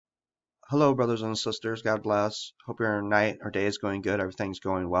Hello, brothers and sisters. God bless. Hope your night or day is going good. Everything's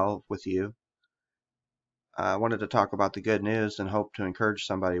going well with you. I wanted to talk about the good news and hope to encourage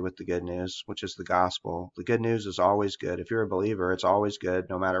somebody with the good news, which is the gospel. The good news is always good. If you're a believer, it's always good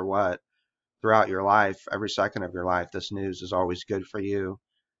no matter what. Throughout your life, every second of your life, this news is always good for you.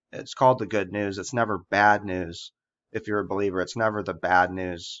 It's called the good news. It's never bad news. If you're a believer, it's never the bad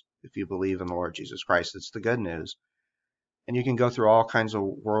news. If you believe in the Lord Jesus Christ, it's the good news. And you can go through all kinds of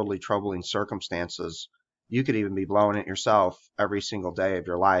worldly troubling circumstances. You could even be blowing it yourself every single day of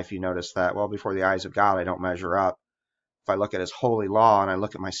your life. You notice that, well, before the eyes of God, I don't measure up. If I look at his holy law and I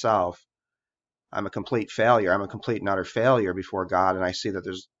look at myself, I'm a complete failure. I'm a complete and utter failure before God, and I see that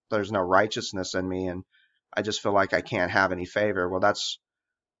there's no righteousness in me, and I just feel like I can't have any favor. Well, that's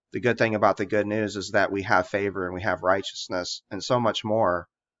the good thing about the good news, is that we have favor and we have righteousness and so much more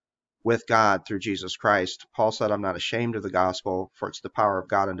with God through Jesus Christ. Paul said, I'm not ashamed of the gospel, for it's the power of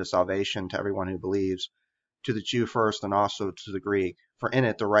God unto salvation to everyone who believes, to the Jew first and also to the Greek. For in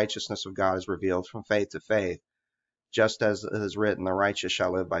it the righteousness of God is revealed from faith to faith, just as it is written, the righteous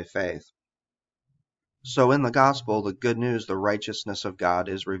shall live by faith. So in the gospel, the good news, the righteousness of God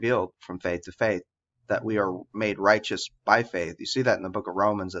is revealed from faith to faith, that we are made righteous by faith. You see that in the book of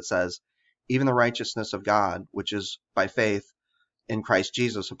Romans. It says, even the righteousness of God, which is by faith in Christ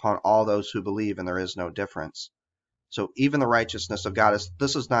Jesus upon all those who believe, and there is no difference. So even the righteousness of God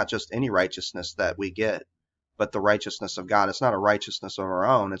this is not just any righteousness that we get, but the righteousness of God. It's not a righteousness of our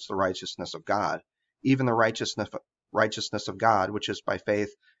own, it's the righteousness of God. Even the righteousness of God, which is by faith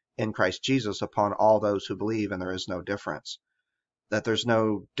in Christ Jesus upon all those who believe, and there is no difference. That there's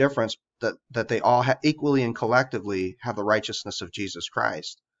no difference, that they all equally and collectively have the righteousness of Jesus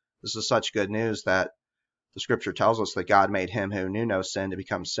Christ. This is such good news that the scripture tells us that God made him who knew no sin to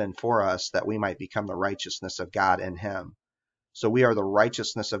become sin for us, that we might become the righteousness of God in him. So we are the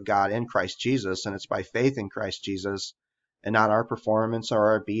righteousness of God in Christ Jesus, and it's by faith in Christ Jesus and not our performance or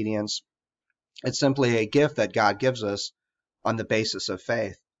our obedience. It's simply a gift that God gives us on the basis of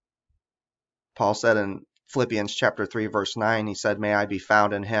faith. Paul said in Philippians chapter 3, verse 9, he said, may I be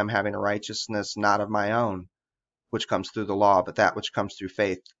found in him, having a righteousness not of my own, which comes through the law, but that which comes through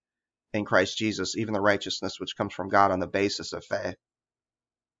faith in Christ Jesus, even the righteousness which comes from God on the basis of faith.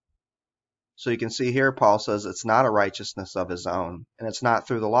 So you can see here, Paul says it's not a righteousness of his own, and it's not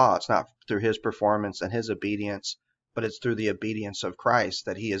through the law. It's not through his performance and his obedience, but it's through the obedience of Christ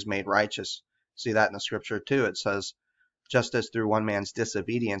that he is made righteous. See that in the scripture too. It says, just as through one man's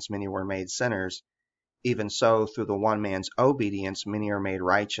disobedience many were made sinners, even so through the one man's obedience many are made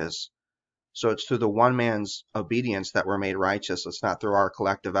righteous. So it's through the one man's obedience that we're made righteous. It's not through our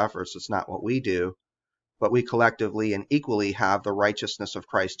collective efforts. It's not what we do, but we collectively and equally have the righteousness of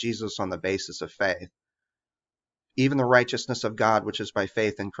Christ Jesus on the basis of faith. Even the righteousness of God, which is by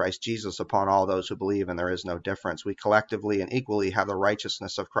faith in Christ Jesus upon all those who believe, and there is no difference. We collectively and equally have the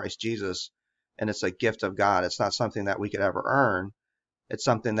righteousness of Christ Jesus, and it's a gift of God. It's not something that we could ever earn. It's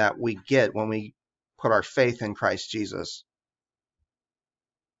something that we get when we put our faith in Christ Jesus.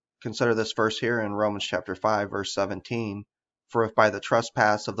 Consider this verse here in Romans chapter 5, verse 17. For if by the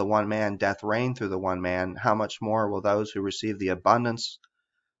trespass of the one man death reigned through the one man, how much more will those who receive the abundance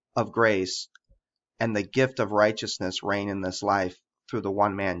of grace and the gift of righteousness reign in this life through the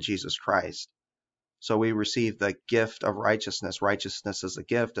one man, Jesus Christ? So we receive the gift of righteousness. Righteousness is a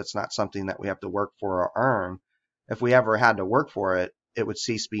gift. It's not something that we have to work for or earn. If we ever had to work for it, it would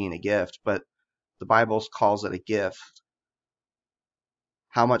cease being a gift. But the Bible calls it a gift.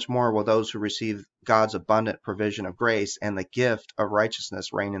 How much more will those who receive God's abundant provision of grace and the gift of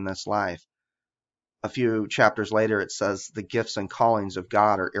righteousness reign in this life? A few chapters later, it says the gifts and callings of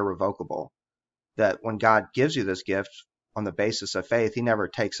God are irrevocable. That when God gives you this gift on the basis of faith, he never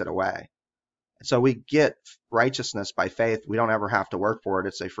takes it away. And so we get righteousness by faith. We don't ever have to work for it.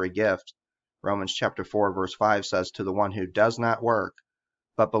 It's a free gift. Romans chapter 4, verse 5 says, to the one who does not work,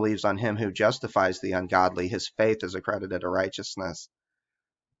 but believes on him who justifies the ungodly, his faith is accredited to righteousness.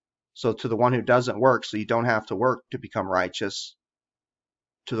 So to the one who doesn't work, so you don't have to work to become righteous.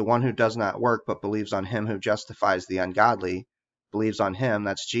 To the one who does not work, but believes on him who justifies the ungodly, believes on him,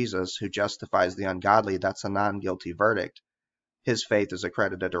 that's Jesus, who justifies the ungodly, that's a non-guilty verdict. His faith is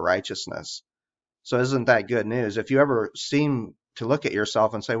accredited to righteousness. So isn't that good news? If you ever seem to look at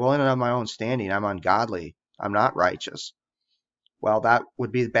yourself and say, well, in and of my own standing, I'm ungodly, I'm not righteous. Well, that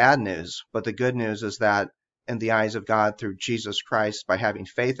would be bad news. But the good news is that in the eyes of God through Jesus Christ, by having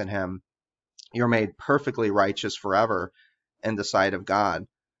faith in him, you're made perfectly righteous forever in the sight of God.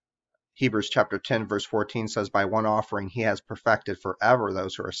 Hebrews chapter 10, verse 14 says, by one offering he has perfected forever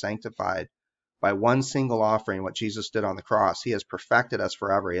those who are sanctified. By one single offering, what Jesus did on the cross, he has perfected us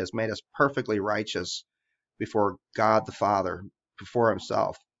forever. He has made us perfectly righteous before God the Father, before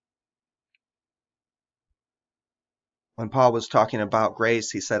himself. When Paul was talking about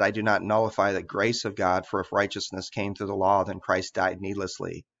grace, he said, I do not nullify the grace of God, for if righteousness came through the law, then Christ died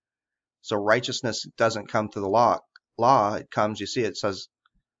needlessly. So righteousness doesn't come through the law. It comes, you see, it says,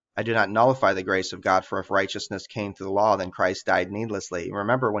 I do not nullify the grace of God, for if righteousness came through the law, then Christ died needlessly.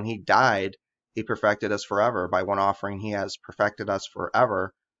 Remember, when he died, he perfected us forever. By one offering, he has perfected us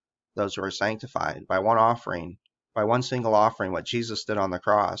forever, those who are sanctified. By one offering, by one single offering, what Jesus did on the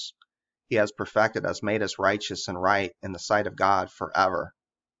cross, he has perfected us, made us righteous and right in the sight of God forever.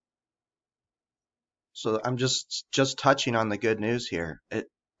 So I'm just touching on the good news here.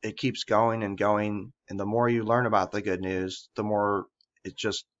 It keeps going and going, and the more you learn about the good news, the more it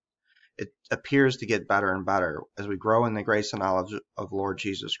appears to get better and better as we grow in the grace and knowledge of Lord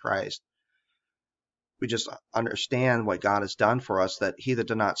Jesus Christ. We just understand what God has done for us, that he that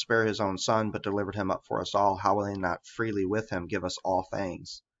did not spare his own son, but delivered him up for us all, how will he not freely with him give us all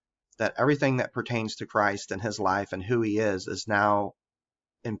things? That everything that pertains to Christ and his life and who he is now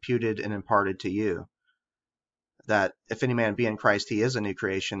imputed and imparted to you. That if any man be in Christ, he is a new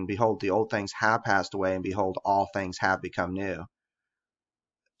creation. Behold, the old things have passed away, and behold, all things have become new.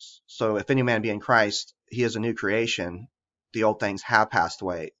 So if any man be in Christ, he is a new creation. The old things have passed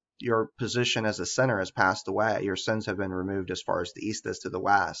away. Your position as a sinner has passed away. Your sins have been removed as far as the east is to the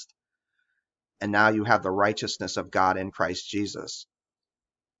west. And now you have the righteousness of God in Christ Jesus.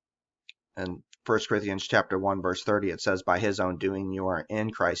 And 1 Corinthians chapter 1, verse 30, it says, by his own doing you are in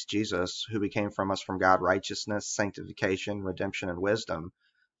Christ Jesus, who became from us from God righteousness, sanctification, redemption, and wisdom,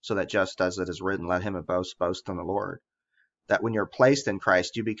 so that just as it is written, let him who boasts boast in the Lord. That when you're placed in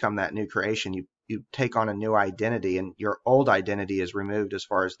Christ, you become that new creation. You take on a new identity, and your old identity is removed as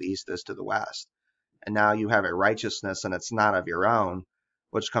far as the east is to the west. And now you have a righteousness, and it's not of your own,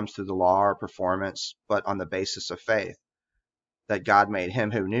 which comes through the law or performance, but on the basis of faith. That God made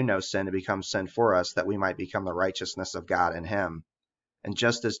him who knew no sin to become sin for us, that we might become the righteousness of God in him. And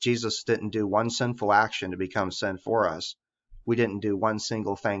just as Jesus didn't do one sinful action to become sin for us, we didn't do one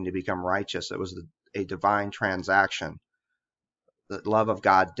single thing to become righteous. It was a divine transaction. The love of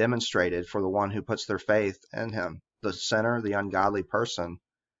God demonstrated for the one who puts their faith in him. The sinner, the ungodly person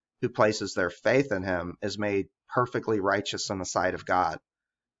who places their faith in him, is made perfectly righteous in the sight of God.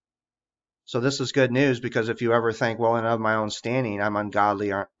 So this is good news, because if you ever think, well, in of my own standing, I'm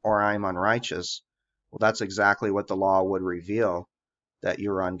ungodly or I'm unrighteous, well, that's exactly what the law would reveal, that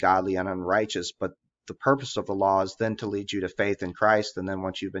you're ungodly and unrighteous. But the purpose of the law is then to lead you to faith in Christ. And then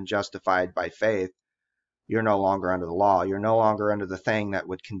once you've been justified by faith, you're no longer under the law. You're no longer under the thing that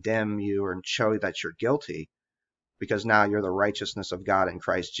would condemn you or show that you're guilty, because now you're the righteousness of God in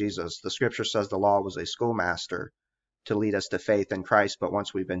Christ Jesus. The scripture says the law was a schoolmaster to lead us to faith in Christ, but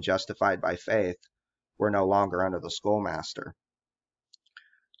once we've been justified by faith, we're no longer under the schoolmaster.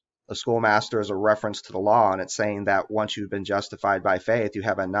 The schoolmaster is a reference to the law, and it's saying that once you've been justified by faith, you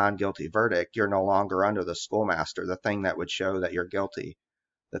have a non-guilty verdict. You're no longer under the schoolmaster, the thing that would show that you're guilty,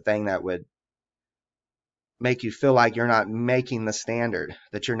 the thing that would make you feel like you're not making the standard,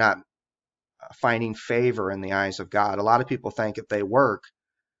 that you're not finding favor in the eyes of God. A lot of people think if they work,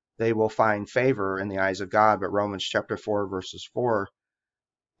 they will find favor in the eyes of God. But Romans chapter 4, verses 4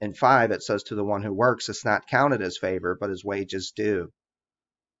 and 5, it says, to the one who works, it's not counted as favor, but as wages due.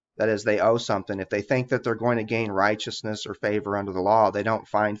 That is, they owe something. If they think that they're going to gain righteousness or favor under the law, they don't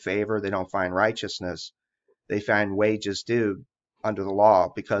find favor, they don't find righteousness. They find wages due under the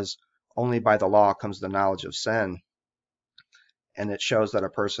law, because only by the law comes the knowledge of sin. And it shows that a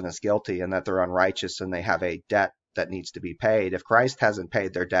person is guilty and that they're unrighteous and they have a debt that needs to be paid. If Christ hasn't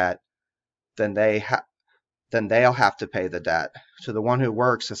paid their debt, then they'll have to pay the debt. To the one who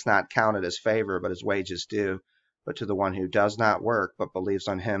works, it's not counted as favor, but as wages due. But to the one who does not work, but believes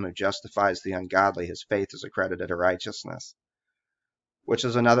on him who justifies the ungodly, his faith is accredited to righteousness. Which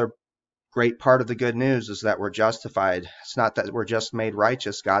is another great part of the good news, is that we're justified. It's not that we're just made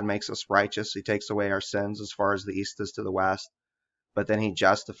righteous. God makes us righteous. He takes away our sins as far as the east is to the west. But then he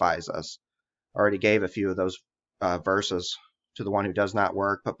justifies us. I already gave a few of those verses. To the one who does not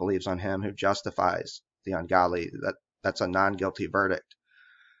work, but believes on him who justifies the ungodly. That's a non-guilty verdict.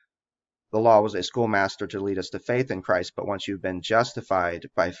 The law was a schoolmaster to lead us to faith in Christ, but once you've been justified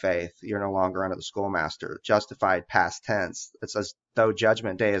by faith, you're no longer under the schoolmaster. Justified past tense. It's as though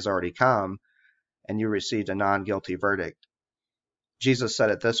judgment day has already come and you received a non-guilty verdict. Jesus said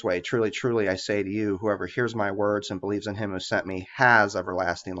it this way, truly, truly, I say to you, whoever hears my words and believes in him who sent me has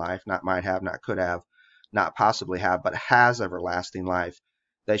everlasting life, not might have, not could have, not possibly have, but has everlasting life.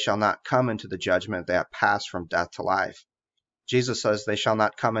 they shall not come into the judgment, they have passed from death to life. Jesus says they shall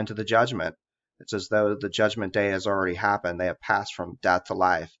not come into the judgment. It's as though the judgment day has already happened. They have passed from death to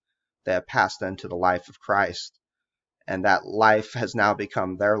life. They have passed into the life of Christ. And that life has now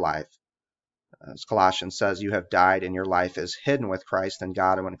become their life. As Colossians says, you have died and your life is hidden with Christ in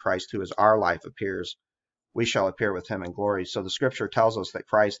God, and when Christ, who is our life, appears, we shall appear with him in glory. So the scripture tells us that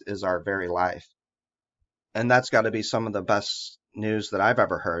Christ is our very life. And that's got to be some of the best news that I've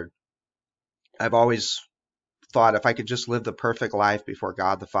ever heard. I've always thought if I could just live the perfect life before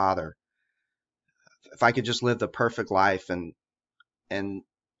God the Father, if I could just live the perfect life and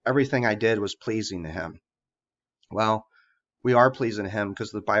everything I did was pleasing to him. Well, we are pleasing to him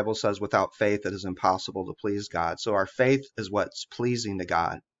because the Bible says without faith it is impossible to please God. So our faith is what's pleasing to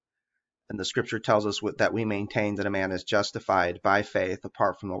God. And the scripture tells us that we maintain that a man is justified by faith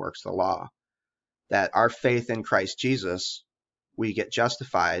apart from the works of the law. That our faith in Christ Jesus, we get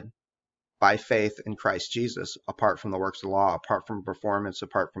justified by faith in Christ Jesus apart from the works of the law, apart from performance,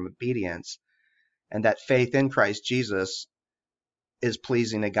 apart from obedience. And that faith in Christ Jesus is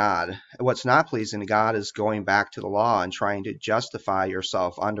pleasing to God. What's not pleasing to God is going back to the law and trying to justify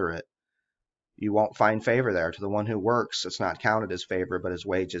yourself under it. You won't find favor there. To the one who works, it's not counted as favor, but his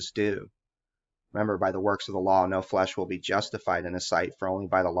wages due. Remember, by the works of the law, no flesh will be justified in his sight, for only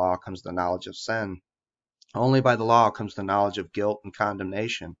by the law comes the knowledge of sin. Only by the law comes the knowledge of guilt and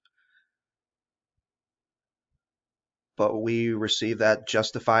condemnation. But we receive that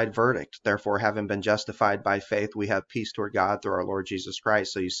justified verdict. Therefore, having been justified by faith, we have peace toward God through our Lord Jesus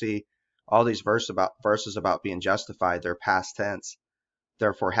Christ. So you see, all these verses about being justified, they're past tense.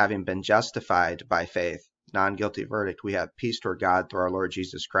 Therefore, having been justified by faith, non-guilty verdict, we have peace toward God through our Lord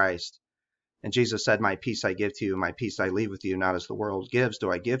Jesus Christ. And Jesus said, my peace I give to you, my peace I leave with you, not as the world gives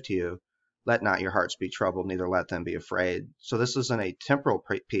do I give to you. Let not your hearts be troubled, neither let them be afraid. So this isn't a temporal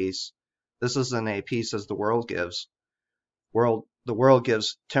peace. This isn't a peace as the world gives. The world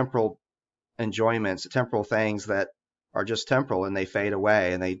gives temporal enjoyments, temporal things that are just temporal, and they fade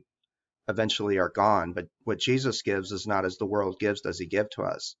away and they eventually are gone. But what Jesus gives is not as the world gives does he give to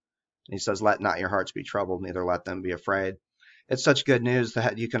us. And he says, let not your hearts be troubled, neither let them be afraid. It's such good news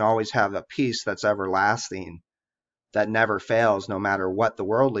that you can always have a peace that's everlasting, that never fails no matter what the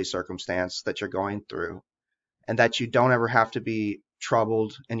worldly circumstance that you're going through, and that you don't ever have to be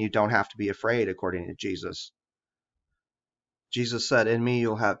troubled and you don't have to be afraid, according to Jesus. Jesus said, in me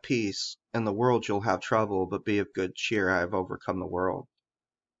you'll have peace, in the world you'll have trouble, but be of good cheer, I have overcome the world.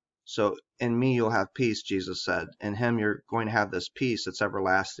 So in me you'll have peace, Jesus said. In him you're going to have this peace that's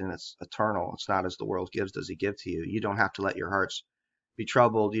everlasting, it's eternal. It's not as the world gives does he give to you. You don't have to let your hearts be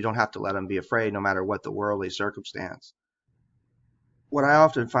troubled. You don't have to let them be afraid no matter what the worldly circumstance. What I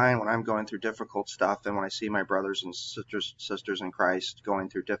often find when I'm going through difficult stuff and when I see my brothers and sisters in Christ going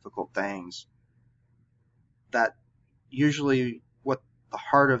through difficult things, that usually what the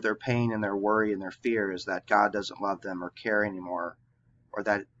heart of their pain and their worry and their fear is that God doesn't love them or care anymore, or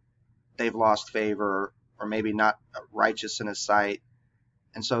that they've lost favor, or maybe not righteous in his sight.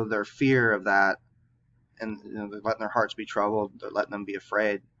 And so their fear of that, and they're letting their hearts be troubled, they're letting them be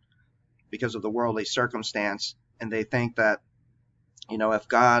afraid because of the worldly circumstance. And they think that, if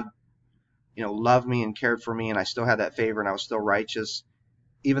God, loved me and cared for me and I still had that favor and I was still righteous,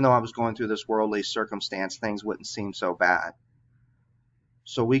 even though I was going through this worldly circumstance, things wouldn't seem so bad.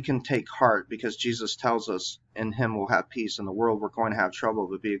 So we can take heart because Jesus tells us in him we'll have peace. In the world we're going to have trouble,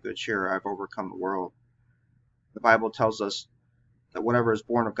 but be of good cheer, I've overcome the world. The Bible tells us that whatever is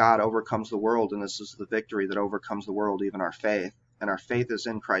born of God overcomes the world, and this is the victory that overcomes the world, even our faith. And our faith is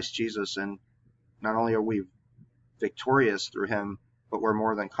in Christ Jesus, and not only are we victorious through him, but we're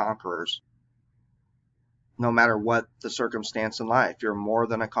more than conquerors. No matter what the circumstance in life, you're more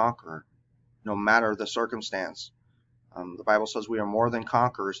than a conqueror, no matter the circumstance. The Bible says we are more than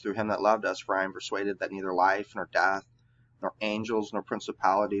conquerors through him that loved us, for I am persuaded that neither life, nor death, nor angels, nor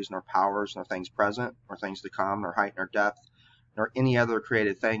principalities, nor powers, nor things present, nor things to come, nor height, nor depth, nor any other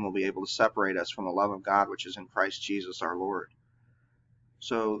created thing will be able to separate us from the love of God which is in Christ Jesus our Lord.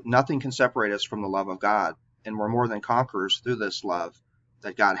 So nothing can separate us from the love of God, and we're more than conquerors through this love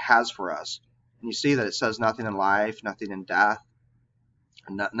that God has for us. And you see that it says nothing in life, nothing in death,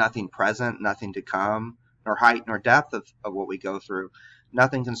 nothing present, nothing to come, nor height nor depth of what we go through.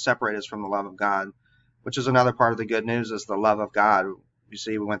 Nothing can separate us from the love of God, which is another part of the good news, is the love of God. You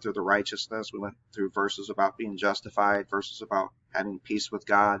see, we went through the righteousness, we went through verses about being justified, verses about having peace with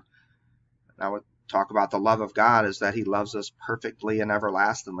God. Now we talk about the love of God is that he loves us perfectly and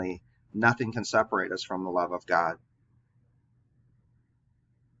everlastingly. Nothing can separate us from the love of God.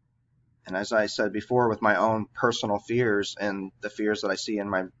 And as I said before, with my own personal fears and the fears that I see in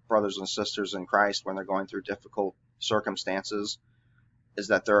my brothers and sisters in Christ when they're going through difficult circumstances, is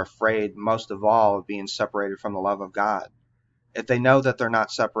that they're afraid most of all of being separated from the love of God. If they know that they're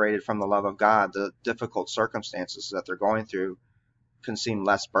not separated from the love of God, the difficult circumstances that they're going through can seem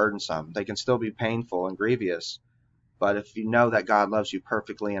less burdensome. They can still be painful and grievous, but if you know that God loves you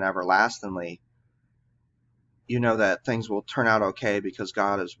perfectly and everlastingly, you know that things will turn out okay because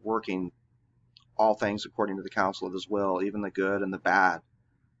God is working all things according to the counsel of his will, even the good and the bad,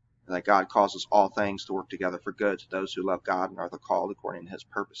 and that God causes all things to work together for good to those who love God and are the called according to his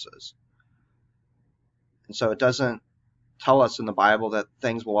purposes. And so it doesn't tell us in the Bible that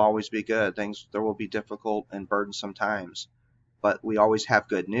things will always be good. There will be difficult and burdensome times, but we always have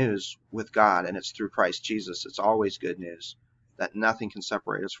good news with God, and it's through Christ Jesus. It's always good news that nothing can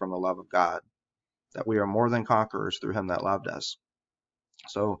separate us from the love of God, that we are more than conquerors through him that loved us.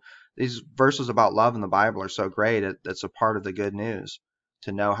 So these verses about love in the Bible are so great. It's a part of the good news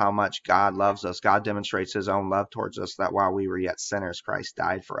to know how much God loves us. God demonstrates his own love towards us, that while we were yet sinners, Christ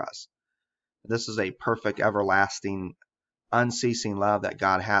died for us. This is a perfect, everlasting, unceasing love that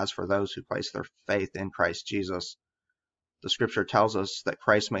God has for those who place their faith in Christ Jesus. The scripture tells us that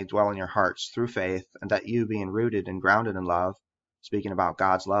Christ may dwell in your hearts through faith, and that you, being rooted and grounded in love, speaking about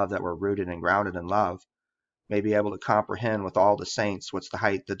God's love, that we're rooted and grounded in love, may be able to comprehend with all the saints what's the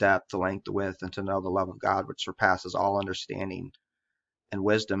height, the depth, the length, the width, and to know the love of God which surpasses all understanding and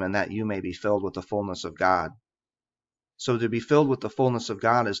wisdom, and that you may be filled with the fullness of God. So to be filled with the fullness of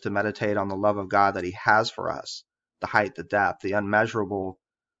God is to meditate on the love of God that he has for us, the height, the depth, the unmeasurable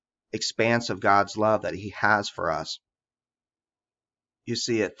expanse of God's love that he has for us. You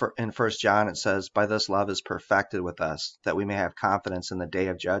see it in 1 John, it says, by this love is perfected with us, that we may have confidence in the day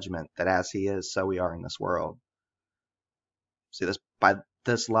of judgment, that as he is, so we are in this world. See, by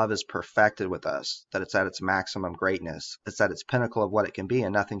this love is perfected with us, that it's at its maximum greatness. It's at its pinnacle of what it can be,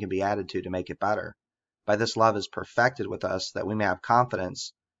 and nothing can be added to make it better. By this love is perfected with us, that we may have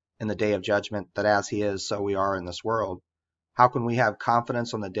confidence in the day of judgment, that as he is, so we are in this world. How can we have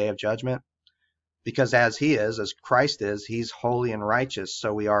confidence on the day of judgment? Because as he is, as Christ is, he's holy and righteous,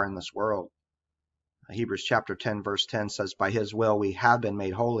 so we are in this world. Hebrews chapter 10, verse 10 says, by his will we have been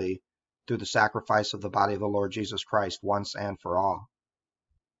made holy through the sacrifice of the body of the Lord Jesus Christ once and for all.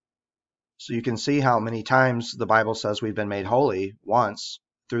 So you can see how many times the Bible says we've been made holy once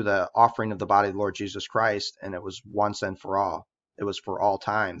through the offering of the body of the Lord Jesus Christ, and it was once and for all. It was for all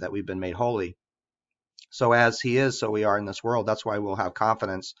time that we've been made holy. So as he is, so we are in this world. That's why we'll have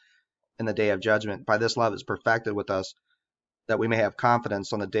confidence in the day of judgment. By this love is perfected with us, that we may have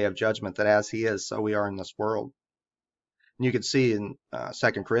confidence on the day of judgment, that as he is, so we are in this world. And you can see in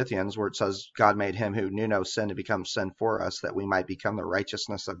 2 Corinthians where it says, God made him who knew no sin to become sin for us, that we might become the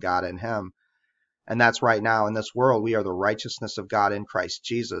righteousness of God in him. And that's right now in this world, we are the righteousness of God in Christ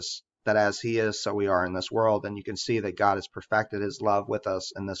Jesus, that as he is, so we are in this world. And you can see that God has perfected his love with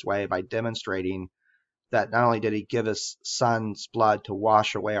us in this way by demonstrating that not only did he give his son's blood to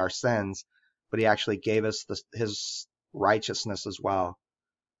wash away our sins, but he actually gave us his righteousness as well.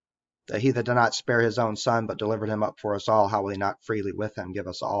 That he that did not spare his own son, but delivered him up for us all, how will he not freely with him give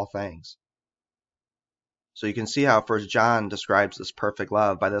us all things? So you can see how 1 John describes this perfect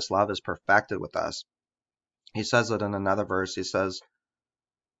love. By this love is perfected with us. He says it in another verse. He says,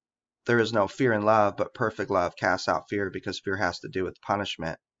 there is no fear in love, but perfect love casts out fear, because fear has to do with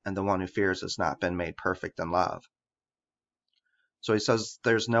punishment, and the one who fears has not been made perfect in love. So he says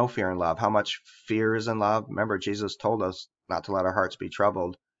there's no fear in love. How much fear is in love? Remember, Jesus told us not to let our hearts be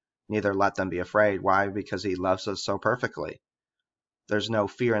troubled, neither let them be afraid. Why? Because he loves us so perfectly. There's no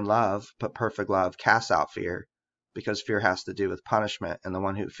fear in love, but perfect love casts out fear, because fear has to do with punishment, and the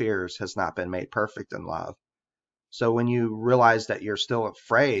one who fears has not been made perfect in love. So when you realize that you're still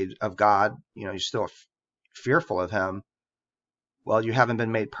afraid of God, you're still fearful of him, well, you haven't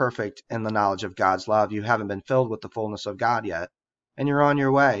been made perfect in the knowledge of God's love. You haven't been filled with the fullness of God yet, and you're on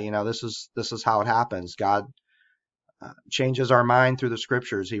your way. This is how it happens. God changes our mind through the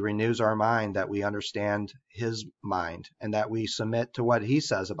scriptures. He renews our mind, that we understand his mind and that we submit to what he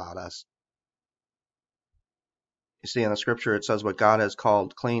says about us. You see, in the scripture, it says, what God has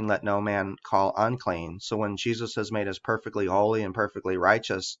called clean, let no man call unclean. So when Jesus has made us perfectly holy and perfectly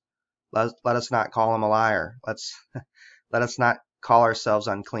righteous, let us not call him a liar. Let us not call ourselves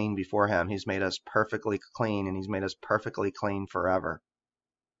unclean before him. He's made us perfectly clean, and he's made us perfectly clean forever.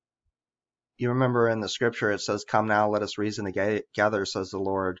 You remember in the scripture, it says, come now, let us reason together, says the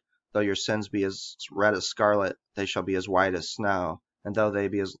Lord. Though your sins be as red as scarlet, they shall be as white as snow. And though they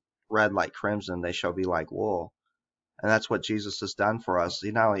be as red like crimson, they shall be like wool. And that's what Jesus has done for us.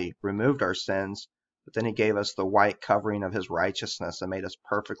 He not only removed our sins, but then he gave us the white covering of his righteousness and made us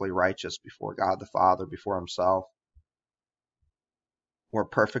perfectly righteous before God the Father, before himself. We're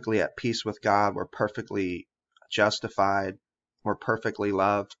perfectly at peace with God. We're perfectly justified. We're perfectly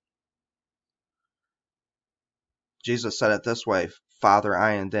loved. Jesus said it this way, Father,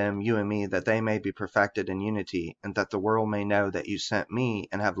 I and them, you and me, that they may be perfected in unity, and that the world may know that you sent me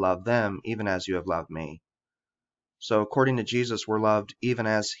and have loved them, even as you have loved me. So according to Jesus, we're loved even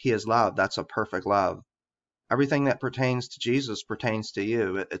as he is loved. That's a perfect love. Everything that pertains to Jesus pertains to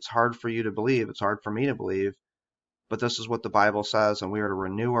you. It's hard for you to believe. It's hard for me to believe. But this is what the Bible says, and we are to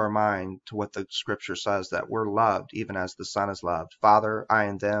renew our mind to what the Scripture says, that we're loved even as the Son is loved. Father, I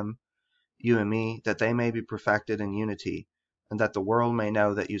and them, you and me, that they may be perfected in unity, and that the world may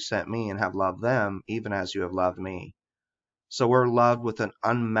know that you sent me and have loved them, even as you have loved me. So we're loved with an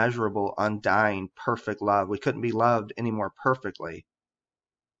unmeasurable, undying, perfect love. We couldn't be loved any more perfectly.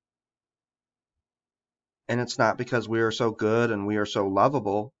 And it's not because we are so good and we are so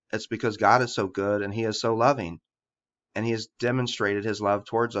lovable. It's because God is so good and he is so loving. And he has demonstrated his love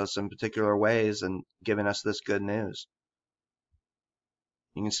towards us in particular ways and given us this good news.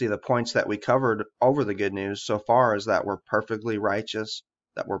 You can see the points that we covered over the good news so far is that we're perfectly righteous,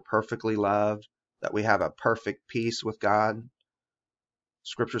 that we're perfectly loved, that we have a perfect peace with God.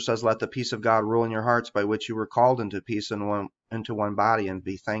 Scripture says, let the peace of God rule in your hearts, by which you were called into peace into one body, and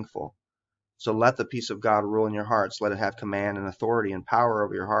be thankful. So let the peace of God rule in your hearts. Let it have command and authority and power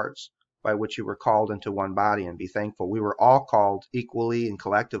over your hearts, by which you were called into one body, and be thankful. We were all called equally and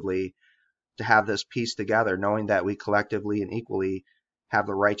collectively to have this peace together, knowing that we collectively and equally have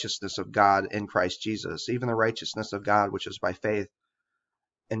the righteousness of God in Christ Jesus, even the righteousness of God, which is by faith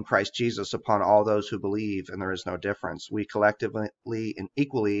in Christ Jesus upon all those who believe, and there is no difference. We collectively and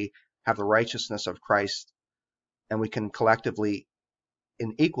equally have the righteousness of Christ, and we can collectively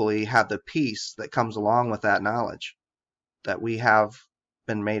and equally have the peace that comes along with that knowledge, that we have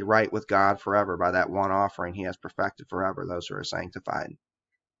been made right with God forever by that one offering he has perfected forever, those who are sanctified.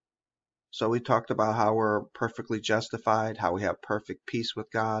 So we talked about how we're perfectly justified, how we have perfect peace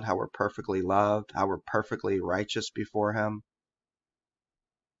with God, how we're perfectly loved, how we're perfectly righteous before him.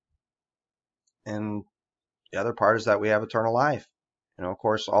 And the other part is that we have eternal life. Of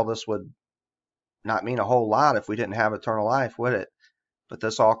course, all this would not mean a whole lot if we didn't have eternal life, would it? But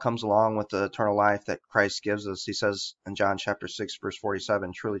this all comes along with the eternal life that Christ gives us. He says in John chapter 6, verse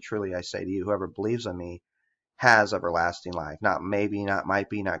 47, truly, truly, I say to you, whoever believes in me has everlasting life. Not maybe, not might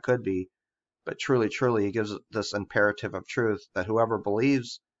be, not could be, but truly, truly, he gives this imperative of truth that whoever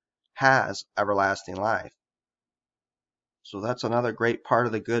believes has everlasting life. So that's another great part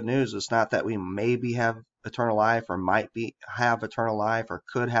of the good news. It's not that we maybe have eternal life or might have eternal life or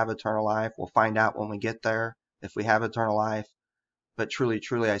could have eternal life. We'll find out when we get there if we have eternal life. But truly,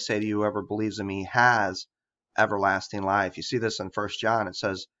 truly, I say to you, whoever believes in me has everlasting life. You see this in 1 John. It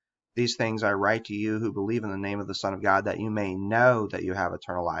says, these things I write to you who believe in the name of the Son of God, that you may know that you have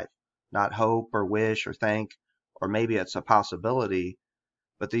eternal life. Not hope or wish or think, or maybe it's a possibility,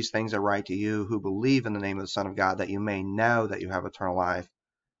 but these things I write to you who believe in the name of the Son of God, that you may know that you have eternal life.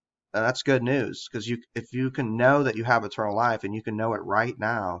 Now, that's good news, because if you can know that you have eternal life, and you can know it right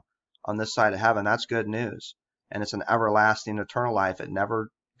now on this side of heaven, that's good news. And it's an everlasting eternal life. It never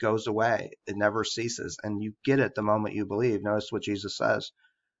goes away. It never ceases. And you get it the moment you believe. Notice what Jesus says.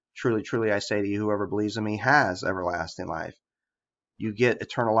 Truly, truly, I say to you, whoever believes in me has everlasting life. You get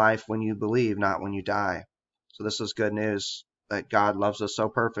eternal life when you believe, not when you die. So this is good news that God loves us so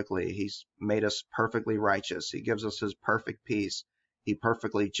perfectly. He's made us perfectly righteous. He gives us his perfect peace. He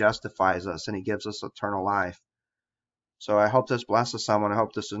perfectly justifies us, and he gives us eternal life. So I hope this blesses someone. I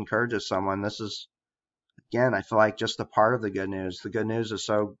hope this encourages someone. This is, again, I feel like just a part of the good news. The good news is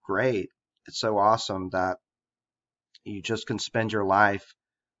so great. It's so awesome that you just can spend your life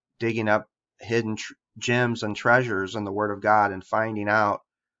digging up hidden gems and treasures in the Word of God and finding out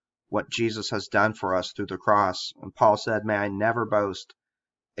what Jesus has done for us through the cross. And Paul said, may I never boast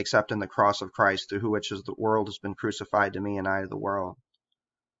except in the cross of Christ, through which the world has been crucified to me and I to the world.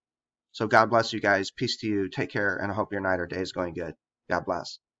 So God bless you guys. Peace to you. Take care, and I hope your night or day is going good. God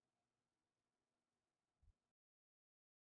bless.